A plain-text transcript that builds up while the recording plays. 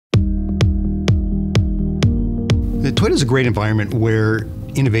Toyota is a great environment where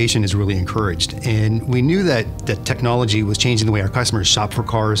innovation is really encouraged. And we knew that technology was changing the way our customers shop for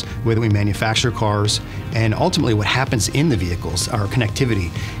cars, the way that we manufacture cars, and ultimately what happens in the vehicles, our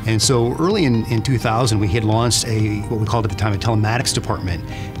connectivity. And so early in 2000, we had launched what we called at the time a telematics department,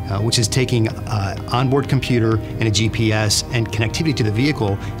 which is taking an onboard computer and a GPS and connectivity to the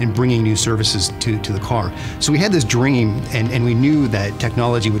vehicle and bringing new services to the car. So we had this dream, and we knew that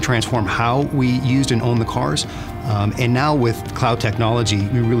technology would transform how we used and owned the cars. And now with cloud technology,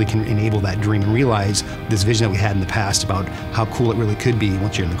 we really can enable that dream and realize this vision that we had in the past about how cool it really could be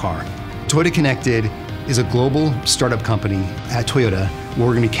once you're in the car. Toyota Connected is a global startup company at Toyota where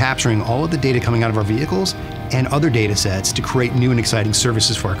we're going to be capturing all of the data coming out of our vehicles and other data sets to create new and exciting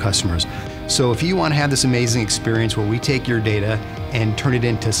services for our customers. So if you want to have this amazing experience where we take your data and turn it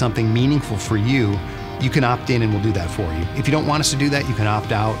into something meaningful for you, you can opt in and we'll do that for you. If you don't want us to do that, you can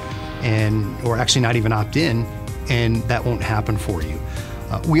opt out or actually not even opt in, and that won't happen for you.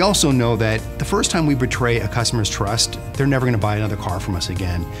 We also know that the first time we betray a customer's trust, they're never going to buy another car from us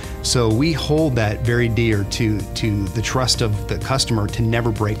again. So we hold that very dear to the trust of the customer to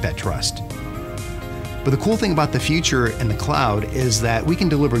never break that trust. But the cool thing about the future and the cloud is that we can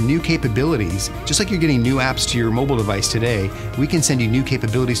deliver new capabilities. Just like you're getting new apps to your mobile device today, we can send you new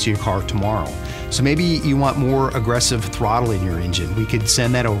capabilities to your car tomorrow. So maybe you want more aggressive throttle in your engine. We could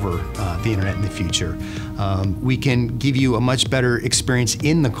send that over the internet in the future. We can give you a much better experience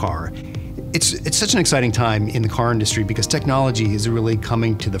in the car. It's such an exciting time in the car industry because technology is really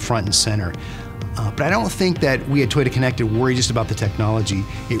coming to the front and center. But I don't think that we at Toyota Connected worry just about the technology.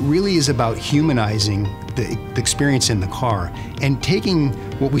 It really is about humanizing the experience in the car and taking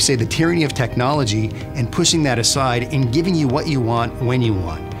what we say the tyranny of technology and pushing that aside and giving you what you want when you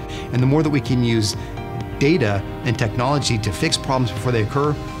want. And the more that we can use data and technology to fix problems before they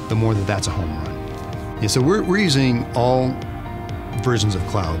occur, the more that's a home run. Yeah, so we're using all versions of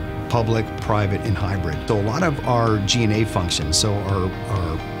cloud, public, private, and hybrid. So a lot of our G&A functions, so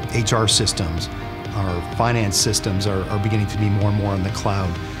our HR systems, our finance systems are beginning to be more and more on the cloud.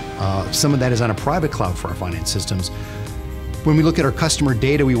 Some of that is on a private cloud for our finance systems. When we look at our customer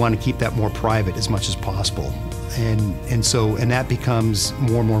data, we want to keep that more private as much as possible. And that becomes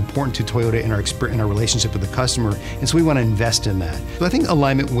more and more important to Toyota in our relationship with the customer, and so we want to invest in that. So I think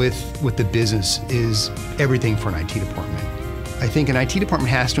alignment with the business is everything for an IT department. I think an IT department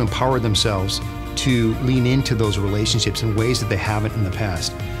has to empower themselves to lean into those relationships in ways that they haven't in the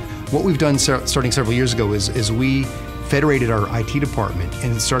past. What we've done starting several years ago is we federated our IT department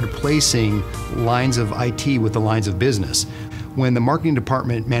and started placing lines of IT with the lines of business. When the marketing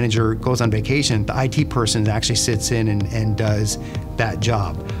department manager goes on vacation, the IT person actually sits in and does that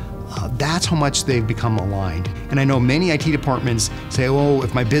job. That's how much they've become aligned. And I know many IT departments say, oh,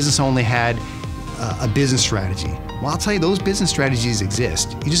 if my business only had a business strategy. Well, I'll tell you, those business strategies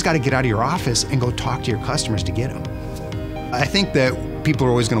exist. You just got to get out of your office and go talk to your customers to get them. I think that people are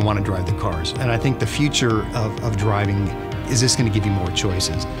always going to want to drive the cars, and I think the future of driving is just going to give you more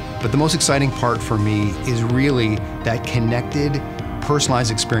choices. But the most exciting part for me is really that connected,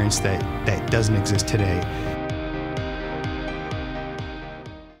 personalized experience that doesn't exist today.